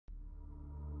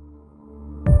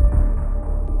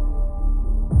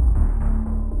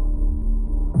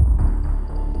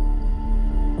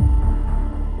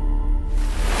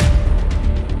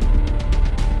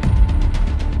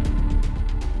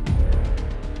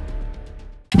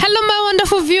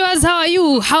beautiful viewers, how are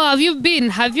you? How have you been?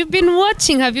 Have you been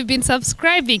watching? Have you been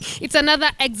subscribing? It's another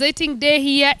exciting day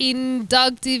here in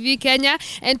Dog TV Kenya,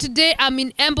 and today I'm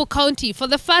in Embu County for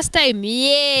the first time.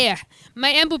 Yeah,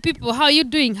 my Embu people, how are you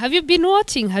doing? Have you been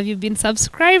watching? Have you been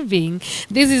subscribing?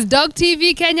 This is Dog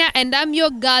TV Kenya, and I'm your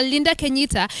girl Linda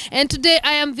Kenyita, and today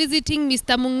I am visiting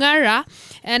Mr. Mungara,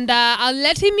 and I'll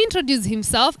let him introduce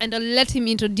himself, and I'll let him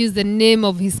introduce the name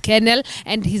of his kennel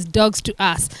and his dogs to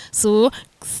us. So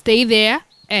stay there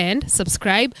and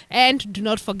subscribe, and do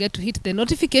not forget to hit the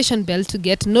notification bell to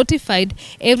get notified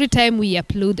every time we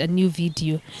upload a new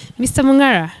video. Mr.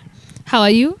 Mungara, how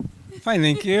are you? Fine,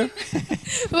 thank you.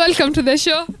 Welcome to the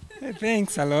show.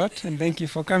 Thanks a lot, and thank you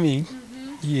for coming.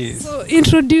 Yes. So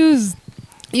introduce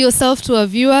yourself to our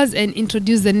viewers and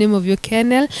introduce the name of your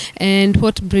kennel and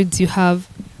what breeds you have.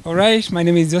 All right, my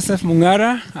name is Joseph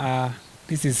Mungara.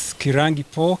 This is Kirangi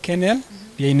Paw Kennel.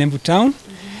 We are in Embu town,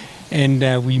 and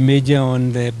we major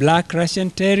on the Black Russian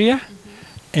Terrier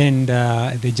and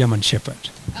the German Shepherd.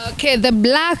 Okay, the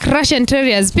Black Russian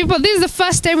Terriers. People, this is the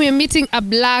first time we're meeting a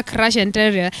Black Russian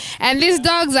Terrier, and these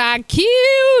dogs are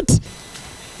cute.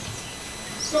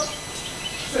 Stop.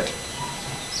 Sit.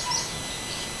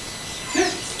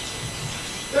 Hit.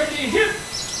 Turkey, hit.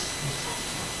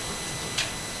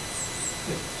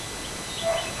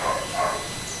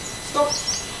 Stop.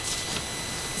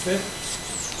 Sit.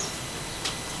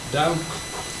 Down.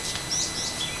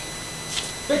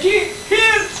 Becky,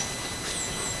 here.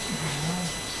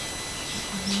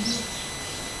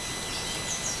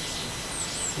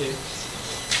 Okay.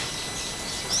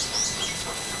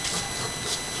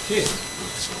 Okay.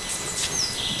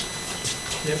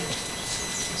 Yep.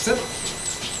 Sit.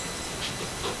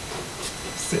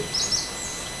 Sit.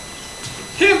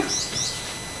 Him.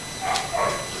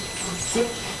 Sit.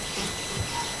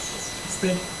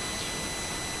 Stay.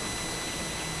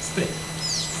 Stay.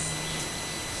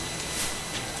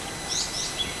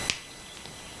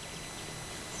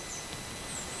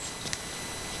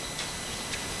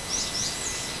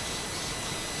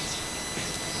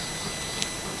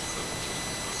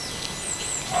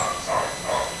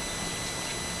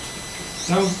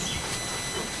 Down.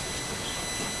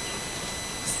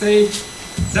 Stay.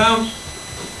 Down.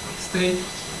 Stay.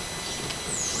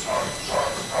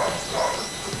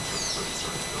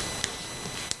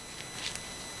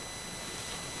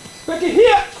 Becky,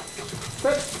 here.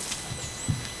 Sit.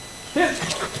 Hit.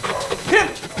 Hit.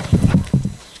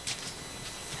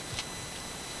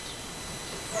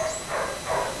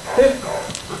 Hit.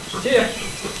 Here.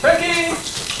 Becky.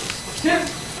 Hit.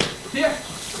 Here.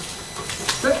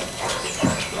 Sit.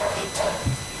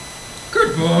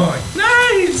 Good boy.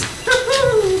 Nice. Good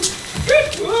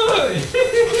boy.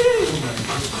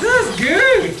 That's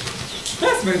good.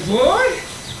 That's my boy.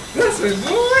 That's my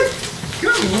boy.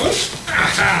 Come on.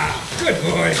 Aha. Good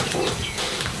boy.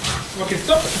 Okay,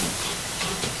 stop.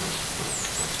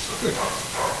 Good.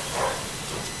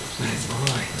 Nice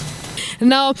boy.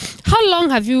 Now, how long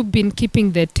have you been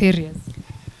keeping the terriers?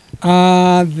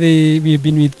 We've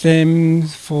been with them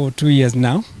for 2 years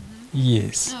now.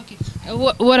 Yes. Okay.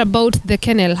 What about the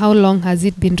kennel? How long has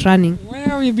it been running?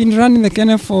 Well, we've been running the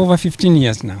kennel for over 15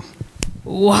 years now.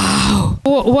 Wow.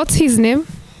 What's his name?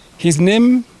 His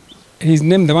name,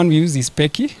 the one we use is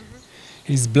Pecky.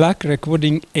 He's Black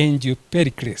Recording Embu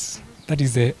Pericles. That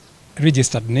is the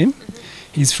registered name.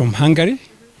 He's from Hungary.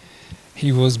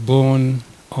 He was born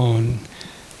on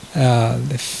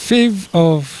the 5th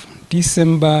of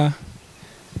December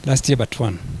last year, but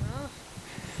one.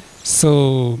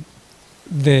 So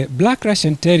the Black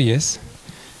Russian Terriers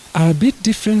are a bit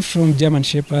different from German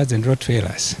Shepherds and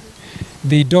Rottweilers.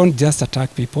 They don't just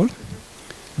attack people.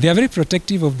 They are very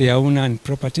protective of their owner and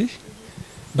property,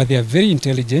 but they are very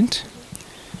intelligent.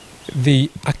 They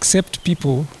accept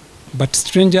people, but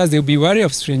strangers, they'll be wary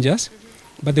of strangers,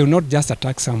 but they will not just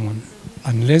attack someone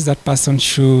unless that person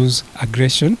shows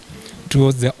aggression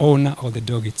towards the owner or the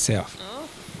dog itself.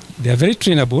 They are very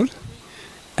trainable,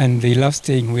 and they love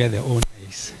staying where the owner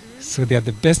is. So they are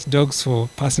the best dogs for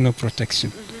personal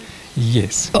protection.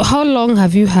 Yes. How long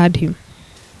have you had him?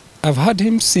 I've had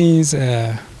him since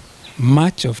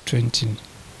March of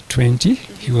 2020.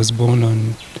 He was born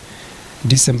on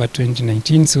December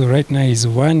 2019. So right now he's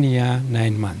 1 year,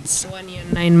 9 months. 1 year,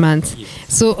 9 months. Yes.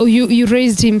 So you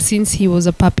raised him since he was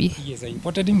a puppy? Yes, I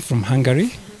imported him from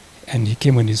Hungary, and he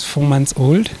came when he was 4 months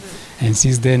old. And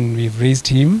since then, we've raised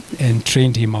him and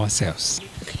trained him ourselves.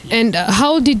 And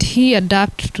how did he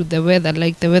adapt to the weather,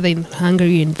 like the weather in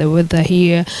Hungary and the weather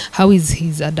here? How is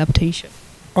his adaptation?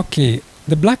 Okay,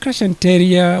 the Black Russian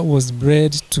Terrier was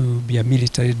bred to be a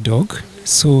military dog,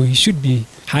 so he should be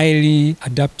highly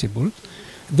adaptable.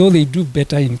 though they do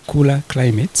better in cooler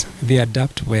climates, they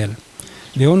adapt well.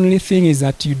 The only thing is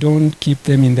that you don't keep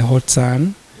them in the hot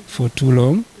sun for too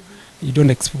long. You don't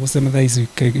expose them, otherwise you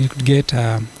could get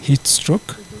a heat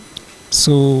stroke.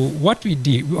 So what we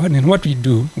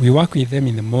do, we work with them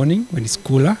in the morning when it's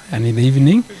cooler and in the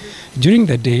evening, during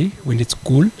the day when it's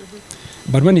cool.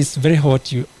 But when it's very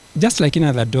hot, you just like any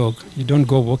other dog, you don't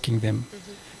go walking them.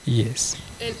 Yes.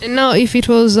 And now, if it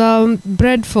was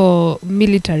bred for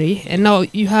military, and now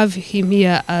you have him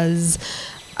here as,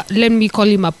 let me call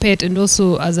him a pet, and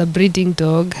also as a breeding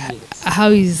dog, yes. How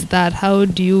is that? How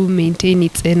do you maintain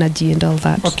its energy and all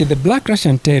that? Okay, the Black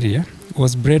Russian Terrier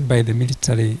was bred by the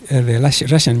military, the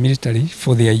Russian military,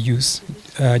 for their use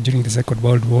during the Second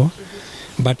World War.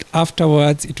 But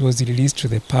afterwards, it was released to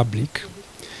the public.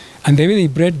 And the way they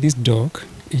bred this dog,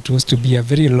 it was to be a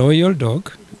very loyal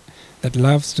dog that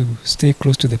loves to stay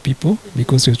close to the people,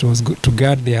 because it was good to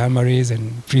guard the armories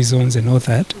and prisons and all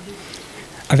that.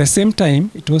 At the same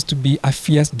time, it was to be a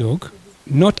fierce dog,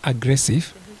 not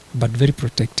aggressive, but very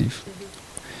protective.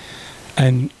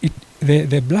 And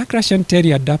the Black Russian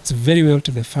Terrier adapts very well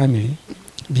to the family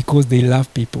because they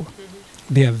love people.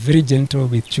 They are very gentle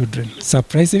with children.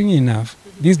 Surprisingly enough,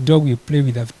 this dog will play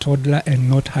with a toddler and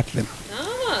not hurt them.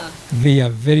 They are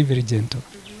very, very gentle.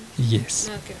 Yes.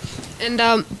 Okay.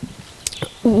 And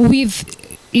with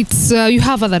its, you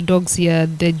have other dogs here,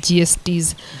 the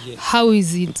GSDs. Yes. How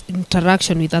is its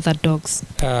interaction with other dogs?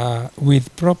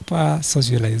 With proper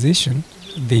socialization,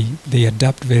 they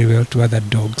adapt very well to other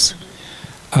dogs.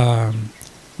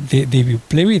 They will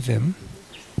play with them,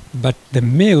 but the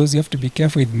males, you have to be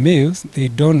careful with males. They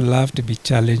don't love to be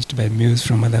challenged by males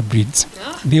from other breeds.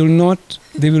 They will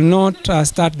not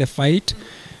start the fight.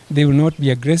 They will not be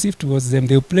aggressive towards them.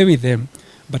 They will play with them.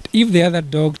 But if the other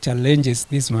dog challenges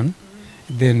this one,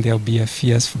 then there will be a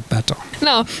fierce battle.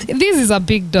 Now, this is a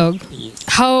big dog. Yes.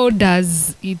 How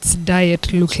does its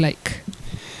diet look like?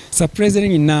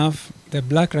 Surprisingly enough, the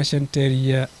Black Russian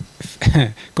Terrier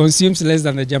consumes less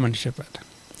than the German Shepherd.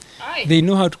 Aye. They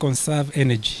know how to conserve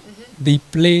energy. Mm-hmm. They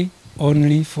play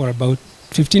only for about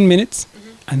 15 minutes,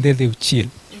 and then they will chill.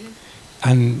 Mm-hmm.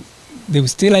 And they will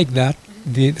stay like that.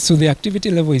 So the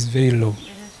activity level is very low.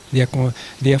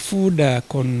 Their food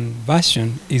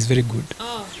conversion is very good.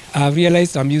 Oh. I've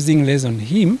realized I'm using less on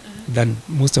him than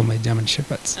most of my German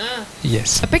Shepherds.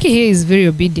 Yes. Apeki here is very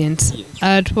obedient. Yes.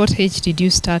 At what age did you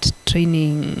start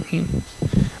training him?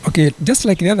 Okay, just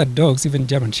like the other dogs, even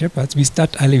German Shepherds, we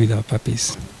start early with our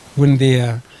puppies. When they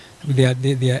are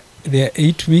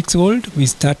 8 weeks old, we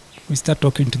start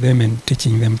talking to them and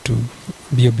teaching them to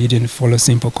be obedient, follow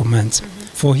simple commands. Mm-hmm.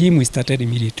 For him, we started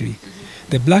immediately. Mm-hmm.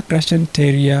 The Black Russian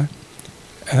Terrier,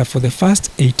 for the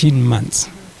first 18 months,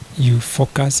 you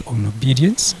focus on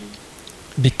obedience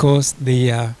because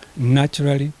they are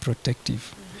naturally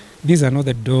protective. These are not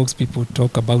the dogs people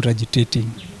talk about agitating.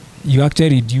 You actually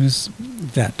reduce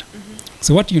that.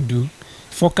 So what you do,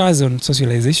 focus on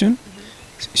socialization,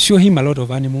 show him a lot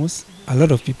of animals, a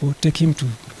lot of people, take him to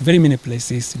very many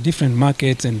places, different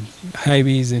markets and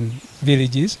highways and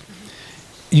villages.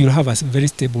 You'll have a very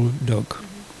stable dog.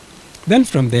 Then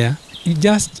from there, you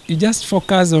just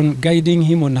focus on guiding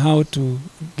him on how to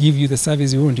give you the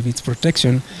service you want. If it's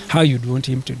protection, how you'd want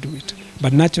him to do it.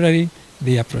 But naturally,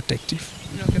 they are protective.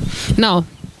 Okay. Now,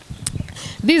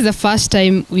 this is the first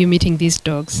time we're meeting these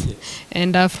dogs. Yes.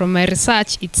 And from my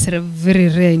research, it's very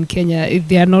rare in Kenya.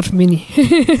 There are not many.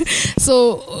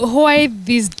 So why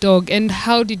this dog, and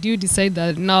how did you decide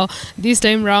that now, this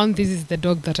time round, this is the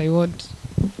dog that I want?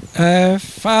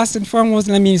 First and foremost,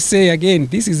 let me say again,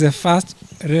 this is the first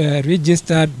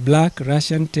registered Black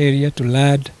Russian Terrier to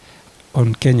land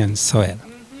on Kenyan soil.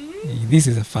 Mm-hmm. This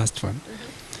is the first one.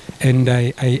 Mm-hmm. And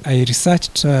I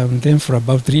researched them for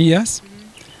about 3 years.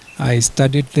 Mm-hmm. I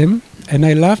studied them and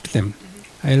I loved them.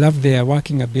 Mm-hmm. I loved their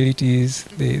working abilities,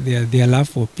 their love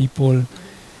for people,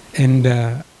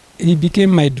 and he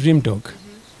became my dream dog.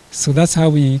 Mm-hmm. So that's how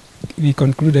we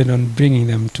concluded on bringing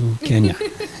them to Kenya.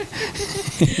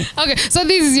 Okay, so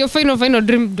this is your final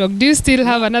dream dog. Do you still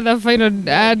have another final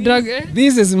dog?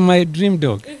 This is my dream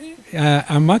dog.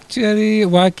 I'm actually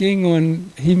working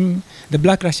on him, the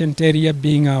Black Russian Terrier,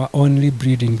 being our only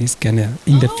breed in this kennel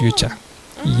in the future.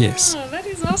 Yes. That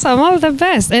is awesome. All the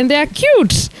best. And they are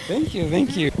cute. Thank you,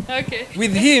 thank you. Okay.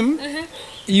 With him,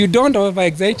 you don't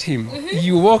over-excite him.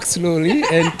 You walk slowly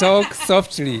and talk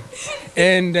softly.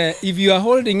 And if you are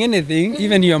holding anything,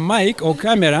 even your mic or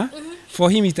camera, for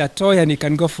him it's a toy and he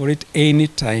can go for it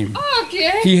anytime. Oh,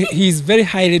 okay. He's very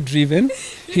highly driven.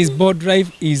 His board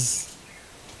drive is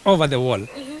over the wall.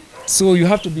 So you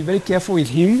have to be very careful with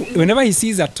him. Whenever he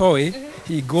sees a toy,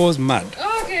 he goes mad.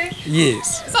 Oh, okay.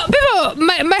 Yes. So people No,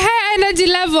 my high energy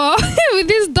level with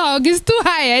this dog is too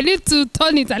high. I need to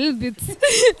tone it a little bit.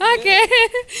 Okay.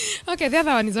 Okay, the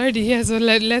other one is already here, so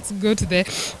let's go to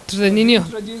the Nino.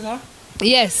 Introduce her.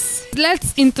 Yes,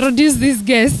 let's introduce this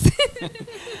guest.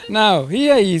 Now,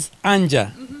 here is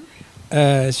Anja.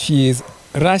 She is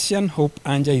Russian. Hope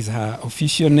Anja is her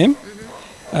official name.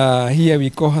 Here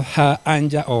we call her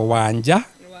Anja or Wanja.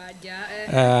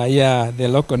 Yeah, the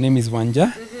local name is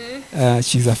Wanja.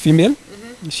 She's a female.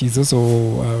 She's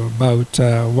also about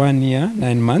 1 year,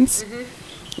 9 months.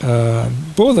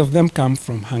 Both of them come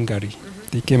from Hungary.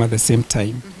 They came at the same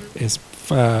time as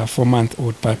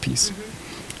 4-month-old puppies.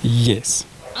 Yes.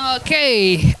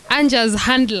 Okay, Anja's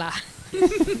handler.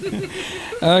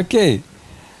 Okay.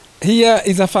 Here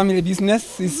is a family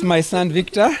business. This is my son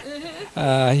Victor.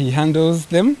 He handles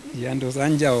them. He handles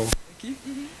Anja or Becky.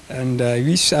 And I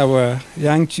wish our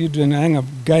young children, young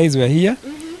guys were here.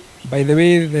 By the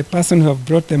way, the person who have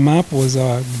brought them up was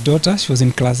our daughter. She was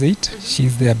in class 8.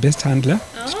 She's their best handler.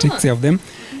 She takes care of them.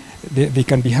 They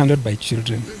can be handled by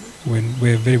children when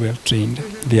we're very well trained.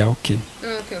 They are okay.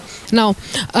 Now,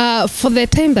 for the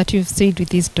time that you've stayed with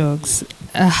these dogs,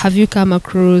 have you come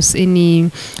across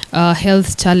any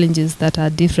health challenges that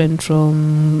are different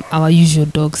from our usual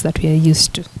dogs that we are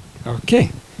used to?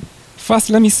 Okay. First,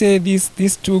 let me say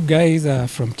these two guys are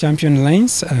from champion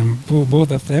lines.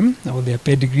 Both of them, all their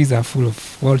pedigrees are full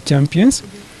of world champions.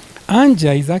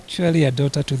 Anja is actually a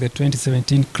daughter to the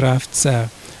 2017 Crafts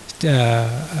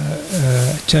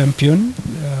champion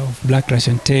of Black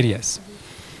Russian Terriers.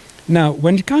 Now,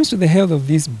 when it comes to the health of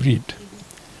this breed,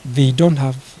 they don't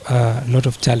have a lot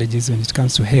of challenges when it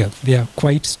comes to health. They are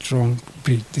quite strong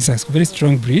breed. This is a very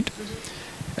strong breed.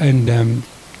 And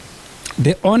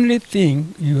the only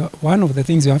thing, one of the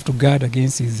things you have to guard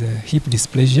against is hip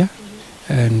dysplasia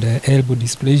and elbow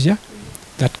dysplasia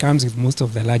that comes with most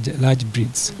of the large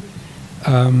breeds.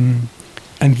 And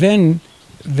then,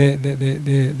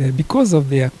 because of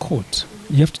their coat,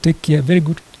 you have to take very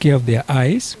good care of their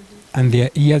eyes and their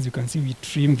ears. You can see we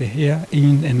trim the hair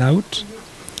in and out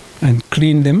and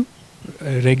clean them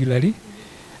regularly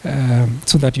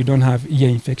so that you don't have ear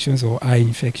infections or eye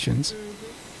infections.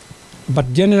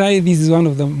 But generally, this is one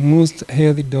of the most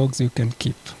healthy dogs you can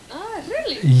keep. Ah,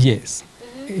 really? Yes.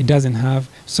 It doesn't have,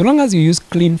 so long as you use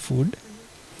clean food,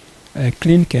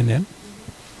 clean kennel,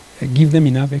 give them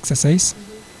enough exercise,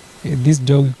 this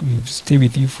dog will stay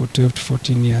with you for 12 to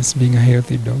 14 years, being a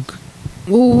healthy dog.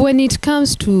 When it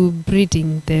comes to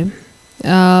breeding them,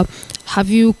 have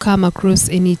you come across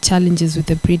any challenges with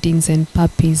the breedings and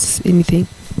puppies, anything?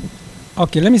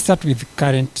 Okay, let me start with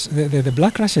the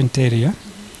Black Russian Terrier.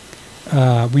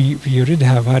 We already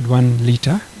have had 1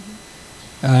 litter.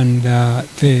 And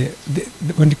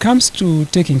when it comes to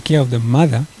taking care of the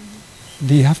mother,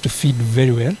 they have to feed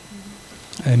very well.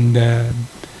 And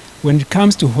when it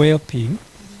comes to whelping,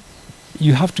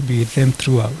 you have to be with them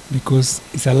throughout because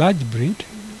it's a large breed.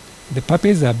 The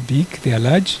puppies are big, they are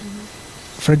large.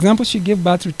 For example, she gave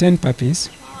birth to 10 puppies.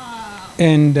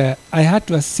 And I had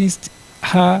to assist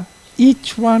her.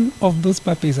 Each one of those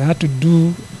puppies, I had to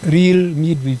do real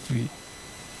midwifery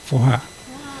for her.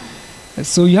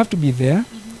 So you have to be there.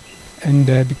 And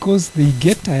because they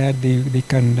get tired, they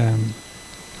can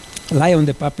lie on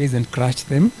the puppies and crush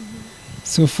them.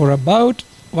 So for about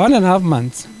 1.5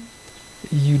 months,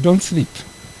 you don't sleep.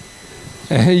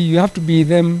 You have to be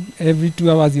them every 2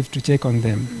 hours. You have to check on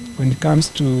them. When it comes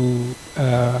to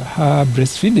her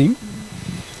breastfeeding,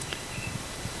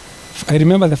 I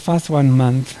remember the first 1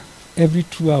 month, every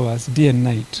 2 hours, day and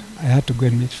night, I had to go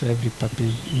and make sure every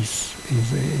puppy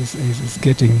is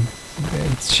getting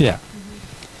its share.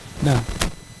 Now,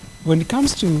 when it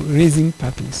comes to raising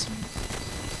puppies,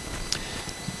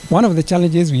 one of the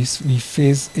challenges we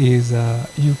face is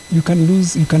you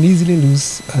can easily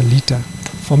lose a litter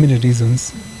for many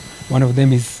reasons. One of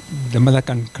them is the mother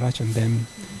can crash on them.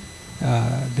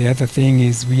 The other thing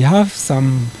is we have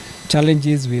some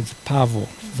challenges with parvo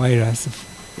virus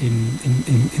in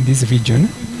this region.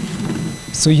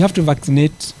 So you have to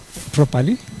vaccinate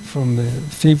properly from the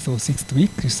 5th or 6th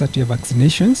week. You start your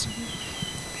vaccinations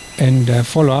and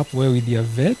follow up well with your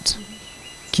vet.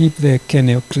 Keep the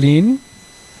kennel clean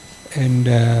and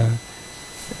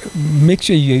make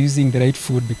sure you're using the right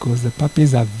food because the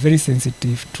puppies are very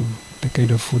sensitive to the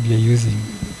kind of food you're using.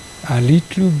 A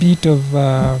little bit of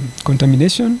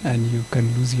contamination and you can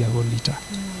lose your whole litter.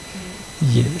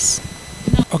 Yes.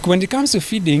 Okay, when it comes to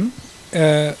feeding,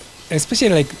 especially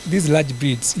like these large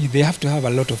breeds, they have to have a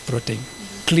lot of protein,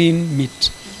 clean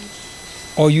meat,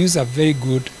 or use a very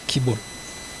good kibble.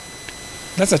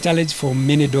 That's a challenge for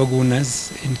many dog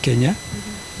owners in Kenya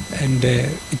And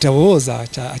it was a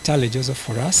challenge also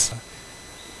for us.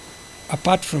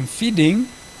 Apart from feeding,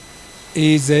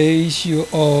 is the issue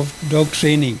of dog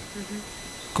training.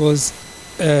 Because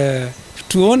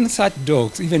to own such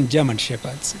dogs, even German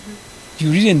Shepherds, you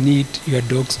really need your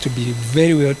dogs to be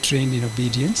very well trained in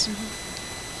obedience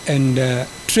and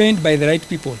trained by the right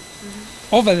people.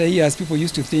 Over the years, people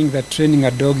used to think that training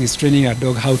a dog is training a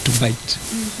dog how to bite.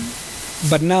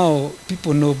 But now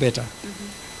people know better.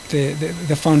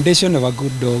 The foundation of a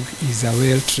good dog is a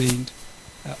well-trained,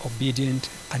 obedient,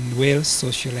 and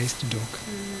well-socialized dog.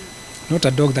 Not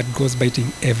a dog that goes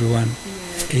biting everyone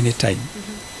anytime.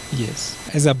 Yes.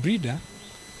 As a breeder,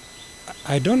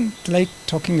 I don't like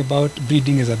talking about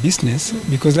breeding as a business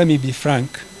because, let me be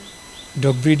frank,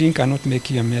 dog breeding cannot make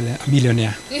you a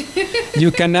millionaire.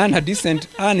 You can earn a decent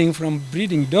earning from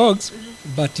breeding dogs,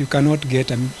 but you cannot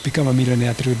become a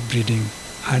millionaire through breeding.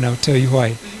 And I'll tell you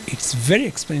why. It's very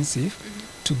expensive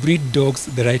to breed dogs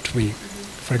the right way.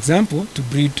 For example, to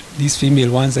breed these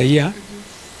female once a year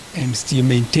and still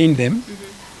maintain them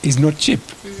is not cheap.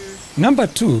 Number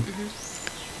two,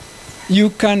 you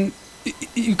can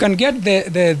get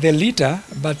the litter,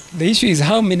 but the issue is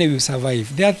how many will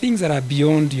survive. There are things that are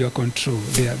beyond your control.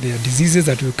 There are diseases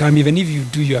that will come even if you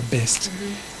do your best.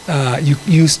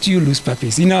 You still lose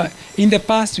puppies. You know, in the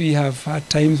past we have had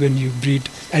times when you breed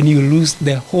and you lose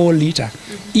the whole litter,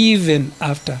 even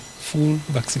after full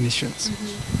vaccinations.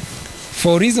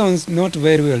 For reasons not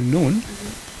very well known,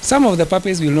 some of the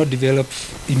puppies will not develop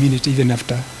immunity even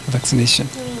after vaccination.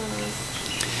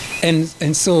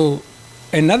 And so,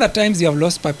 and other times you have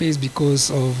lost puppies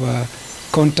because of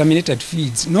contaminated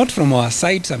feeds. Not from our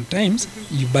side sometimes.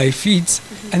 You buy feeds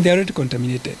and they're already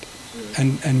contaminated.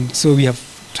 And so we have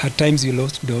had times we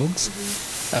lost dogs.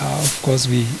 Of course,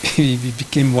 we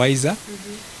became wiser.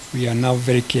 We are now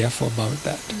very careful about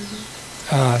that.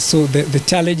 So the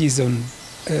challenge is on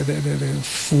the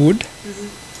food.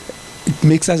 It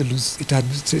makes us lose.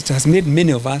 It has made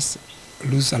many of us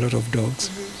lose a lot of dogs.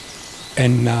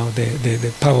 And now the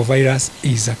parvovirus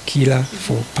is a killer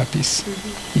for puppies.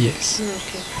 Yes.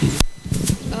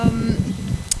 Okay.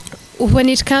 When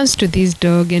it comes to this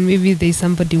dog, and maybe there's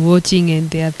somebody watching and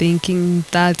they are thinking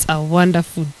that's a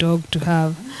wonderful dog to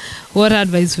have, what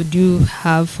advice would you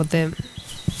have for them?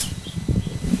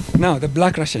 Now, the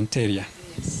Black Russian Terrier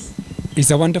is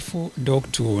a wonderful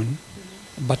dog to own,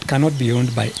 but cannot be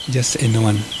owned by just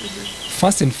anyone.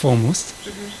 First and foremost,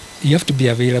 you have to be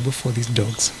available for these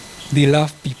dogs. They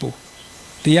love people.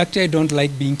 They actually don't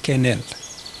like being kennelled.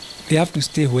 They have to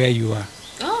stay where you are.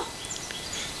 Oh.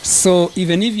 So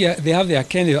even if they have their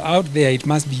kennel out there, it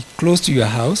must be close to your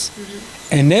house.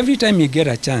 And every time you get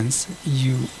a chance,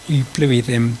 you play with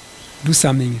them, do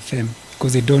something with them,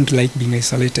 because they don't like being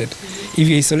isolated. If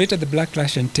you isolated the Black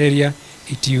Russian Terrier,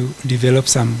 you develop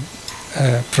some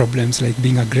problems like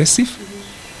being aggressive,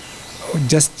 or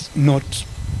just not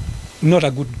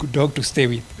a good dog to stay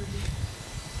with.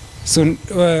 So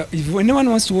if anyone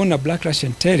wants to own a Black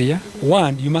Russian Terrier,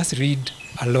 one, you must read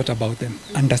a lot about them,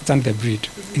 understand the breed.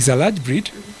 It's a large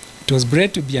breed. It was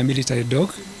bred to be a military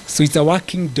dog, so it's a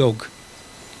working dog.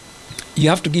 You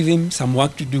have to give him some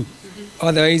work to do.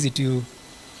 Otherwise, it will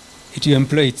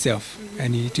employ itself,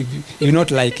 and you will not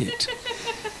like it.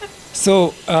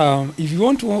 So if you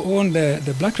want to own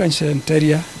the Black Russian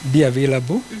Terrier, be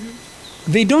available.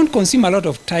 They don't consume a lot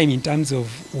of time in terms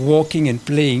of walking and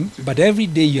playing, but every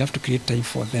day you have to create time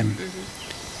for them.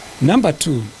 Number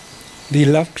two, they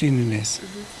love cleanliness.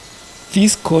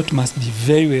 This coat must be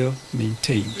very well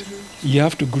maintained. You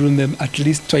have to groom them at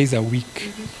least twice a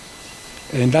week.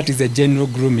 And that is a general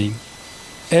grooming.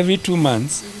 Every 2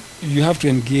 months, you have to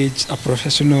engage a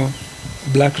professional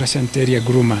Black Russian Terrier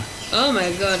groomer. Oh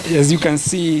my God. As you can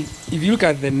see, if you look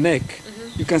at the neck,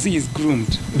 you can see it's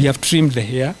groomed. We have trimmed the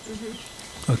hair.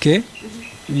 Okay,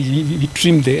 we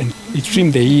trim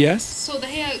the ears. So the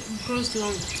hair grows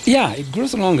longer. Yeah, it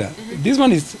grows longer. This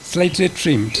one is slightly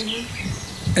trimmed,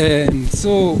 and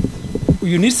so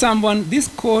you need someone. This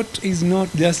coat is not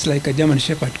just like a German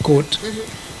Shepherd coat.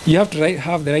 You have to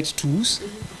have the right tools.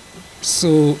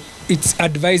 So it's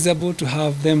advisable to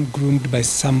have them groomed by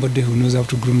somebody who knows how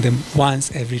to groom them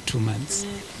once every 2 months.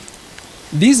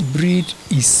 This breed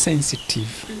is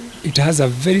sensitive. It has a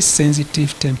very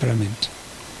sensitive temperament.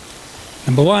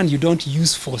 Number one, you don't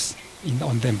use force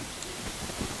on them.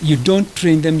 You don't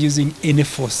train them using any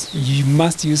force. You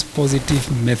must use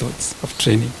positive methods of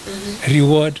training,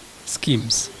 reward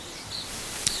schemes.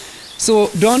 So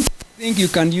don't think you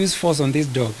can use force on this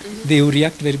dog. They will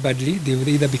react very badly. They will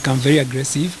either become very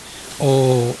aggressive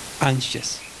or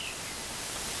anxious.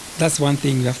 That's one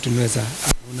thing you have to know as a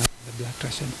owner of the Black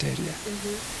Russian Terrier.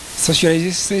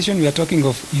 Socialization, we are talking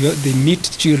of they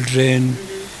meet children,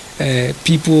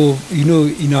 people,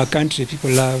 in our country, people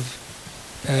love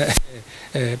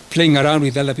playing around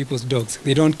with other people's dogs.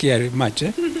 They don't care much.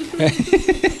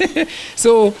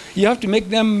 So you have to make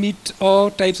them meet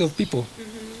all types of people.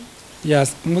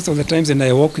 Yes, most of the times when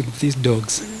I walk with these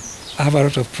dogs, I have a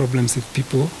lot of problems with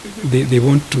people. They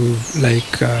want to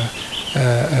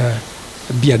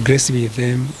be aggressive with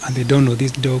them, and they don't know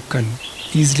this dog can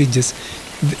easily just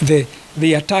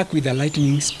they attack with a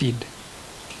lightning speed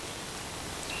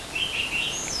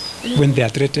when they are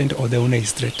threatened or the owner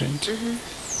is threatened.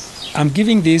 I'm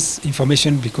giving this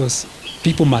information because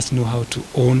people must know how to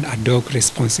own a dog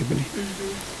responsibly.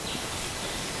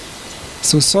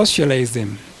 So socialize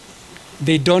them.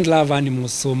 They don't love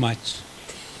animals so much.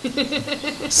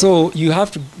 So you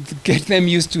have to get them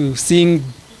used to seeing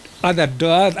other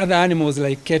animals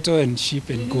like cattle and sheep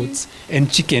and goats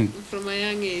and chicken. From a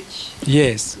young age.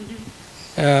 Yes.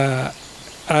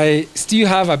 I still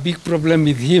have a big problem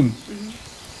with him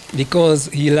because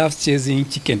he loves chasing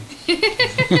chicken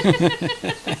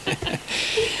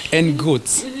and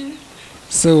goats.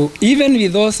 So even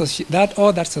with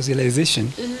all that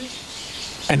socialization,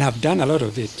 and I've done a lot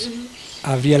of it,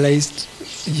 I've realized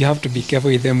you have to be careful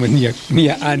with them when you're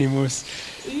near animals.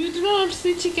 You do not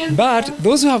see chickens. But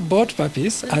those who have bought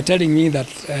puppies are telling me that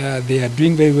they are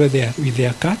doing very well there with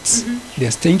their cats. They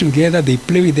are staying together, they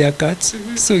play with their cats.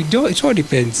 So it all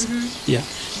depends. Yeah.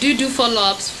 Do you do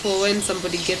follow-ups for when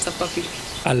somebody gets a puppy?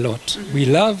 A lot. We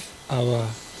love our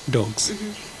dogs.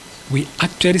 We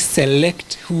actually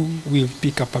select who will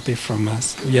pick a puppy from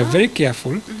us. We are very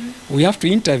careful. We have to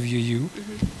interview you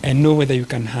and know whether you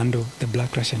can handle the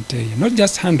Black Russian Terrier. Not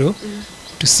just handle,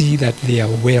 to see that they are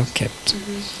well kept.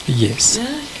 Yes.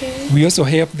 Okay. We also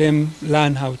help them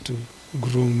learn how to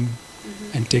groom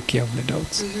and take care of the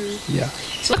dogs. Yeah.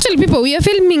 So actually, people, we are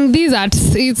filming these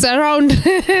it's around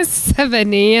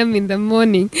 7 a.m. in the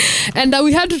morning, and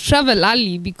we had to travel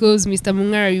early because Mr.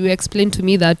 Mungara, you explained to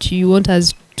me that you want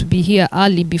us to be here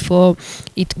early before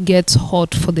it gets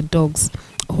hot for the dogs.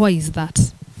 Why is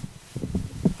that?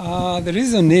 The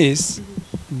reason is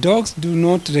dogs do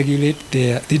not regulate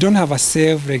they don't have a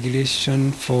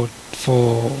self-regulation for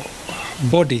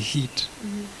body heat.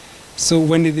 So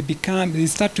when they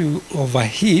start to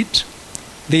overheat,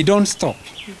 they don't stop.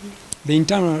 The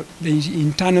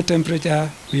internal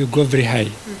temperature will go very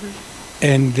high,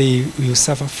 and they will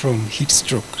suffer from heat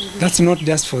stroke. That's not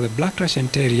just for the Black Russian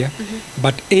Terrier,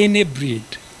 but any breed.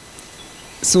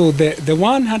 So the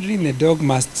one handling the dog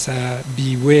must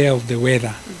be aware of the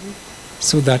weather,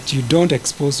 so that you don't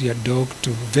expose your dog to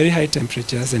very high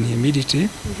temperatures and humidity,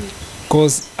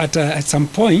 because at some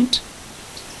point,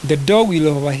 the dog will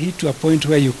overheat to a point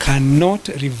where you cannot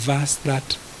reverse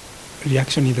that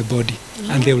reaction in the body,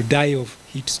 and they will die of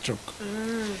heat stroke.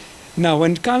 Now,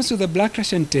 when it comes to the Black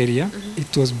Russian Terrier,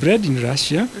 it was bred in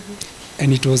Russia,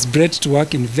 and it was bred to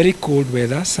work in very cold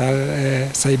weather,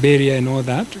 Siberia and all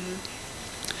that.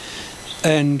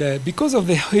 And because of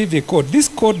the heavy coat, this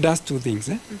coat does two things.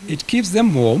 It keeps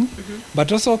them warm,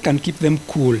 but also can keep them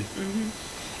cool.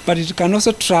 But it can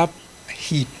also trap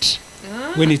heat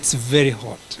when it's very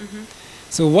hot.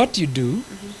 So what you do,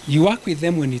 you work with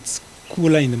them when it's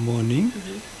cooler in the morning.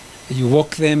 You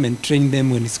walk them and train them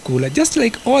when it's cooler, just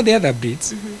like all the other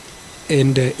breeds.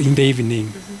 And in the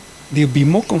evening, they'll be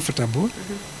more comfortable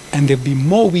and they'll be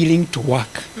more willing to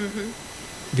work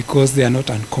because they are not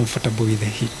uncomfortable with the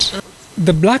heat.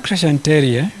 The Black Russian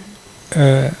Terrier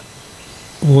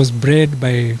was bred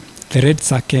by the Red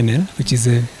Star Kennel, which is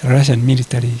a Russian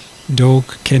military dog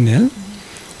kennel.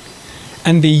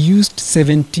 And they used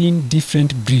 17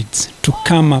 different breeds to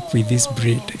come up with this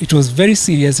breed. It was very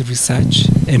serious research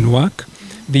and work.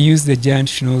 They used the giant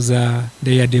Schnauzer,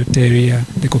 the Airedale Terrier,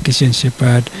 the Caucasian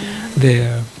Shepherd,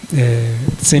 the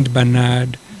Saint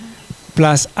Bernard,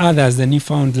 plus others, the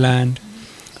Newfoundland,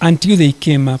 until they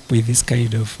came up with this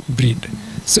kind of breed.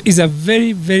 So it's a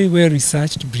very, very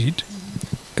well-researched breed,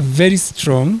 very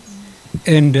strong,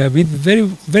 and with very,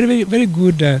 very, very, very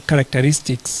good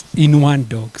characteristics in one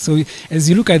dog. So as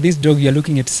you look at this dog, you're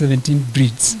looking at 17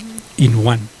 breeds in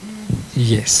one.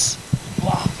 Yes.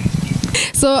 Wow.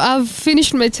 So I've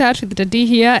finished my chat with Daddy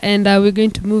here, and we're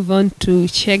going to move on to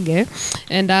Chege,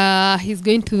 and he's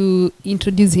going to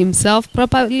introduce himself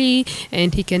properly,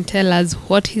 and he can tell us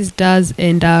what he does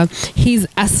and his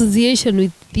association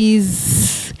with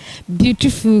these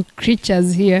beautiful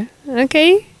creatures here.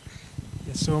 Okay?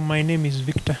 So my name is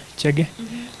Victor Chege.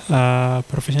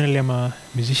 Professionally, I'm a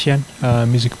musician,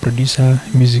 music producer,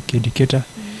 music educator.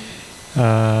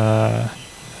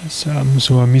 So I'm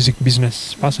also a music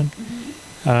business person.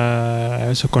 I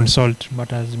also consult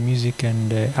matters music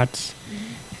and arts.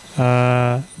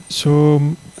 I've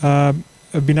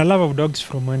been a lover of dogs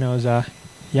from when I was a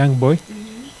young boy.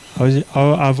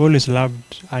 I've always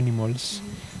loved animals,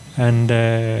 and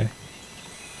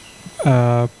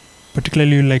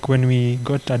particularly like when we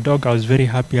got a dog, I was very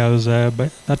happy. I was by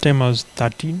that time I was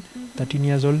 13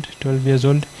 years old, 12 years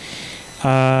old.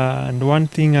 And one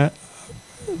thing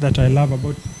that I love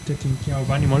about taking care of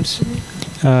animals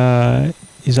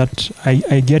is that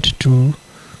I get to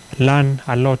learn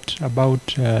a lot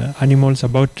about animals,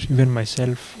 about even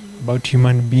myself, about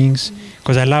human beings,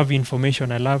 because I love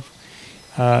information. I love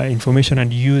information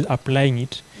and applying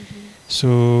it.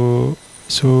 So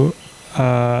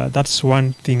that's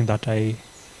one thing that I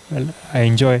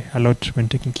enjoy a lot when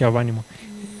taking care of animals.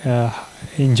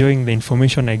 Enjoying the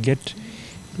information I get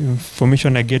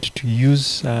to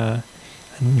use, and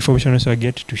information also I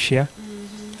get to share.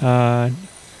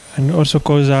 And also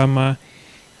because I'm a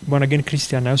born again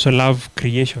Christian, I also love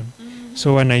creation.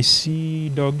 So when I see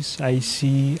dogs, I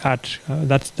see art.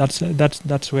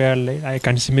 That's where I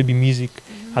can see maybe music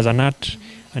as an art,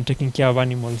 and taking care of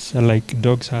animals like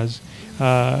dogs has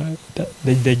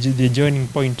the joining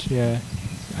point.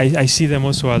 I see them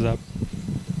also as a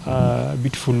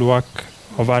beautiful work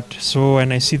of art. So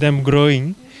when I see them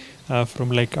growing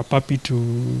from like a puppy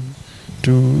to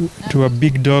a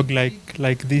big dog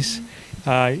like this,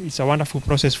 it's a wonderful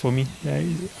process for me.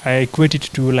 I equate it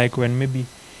to like when maybe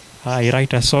I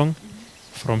write a song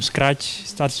from scratch,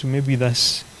 starts with maybe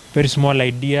this very small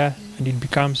idea and it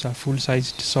becomes a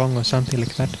full-sized song or something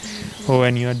like that. Or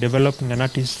when you are developing an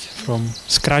artist from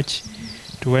scratch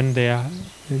to when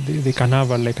they can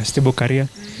have like a stable career.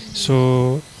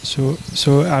 So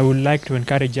I would like to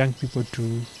encourage young people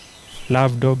to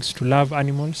love dogs, to love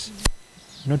animals,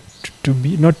 not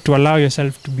to allow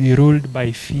yourself to be ruled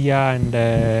by fear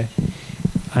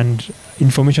and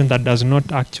information that does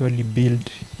not actually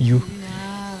build you.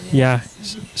 Wow,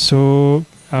 yes. Yeah. So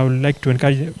I would like to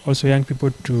encourage also young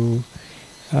people to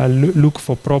look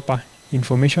for proper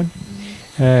information,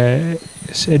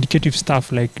 educative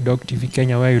stuff like Dog TV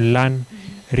Kenya, where you learn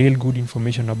real good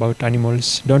information about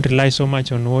animals. Don't rely so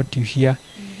much on what you hear,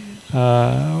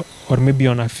 or maybe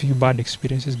on a few bad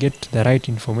experiences. Get the right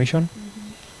information.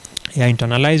 Yeah,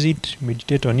 internalize it,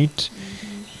 meditate on it.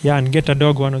 Yeah, and get a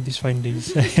dog one of these fine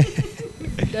days.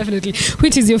 Definitely.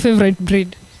 Which is your favorite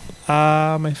breed?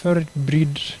 My favorite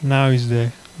breed now is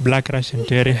the Black Russian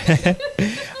Terrier.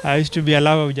 I used to be a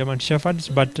lover of German Shepherds,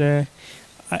 but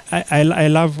I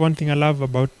love one thing I love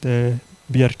about the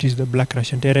BRTs, the Black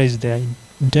Russian Terrier, is their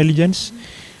intelligence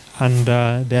and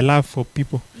their love for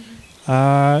people.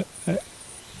 And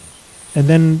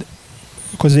then,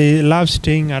 because they love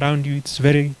staying around you, it's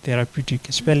very therapeutic,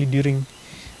 especially during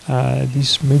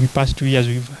these maybe past 2 years.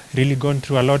 We've really gone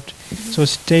through a lot. So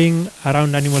staying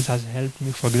around animals has helped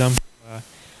me, for example,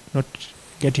 not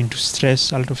get into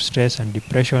stress, a lot of stress and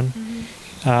depression.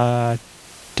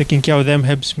 Taking care of them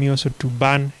helps me also to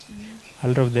burn a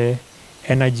lot of the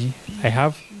energy I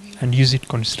have and use it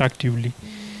constructively.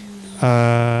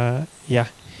 Yeah.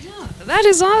 That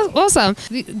is awesome.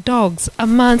 The dogs, a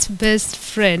man's best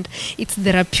friend. It's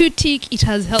therapeutic. It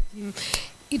has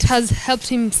helped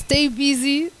him stay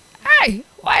busy. Hey,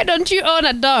 why don't you own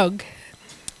a dog?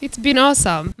 It's been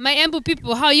awesome. My Embu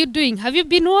people, how are you doing? Have you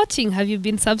been watching? Have you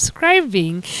been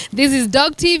subscribing? This is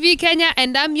Dog TV Kenya,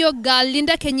 and I'm your girl,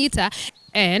 Linda Kenyita.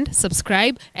 And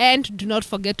subscribe, and do not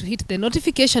forget to hit the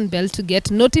notification bell to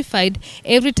get notified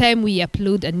every time we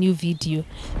upload a new video.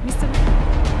 Mr.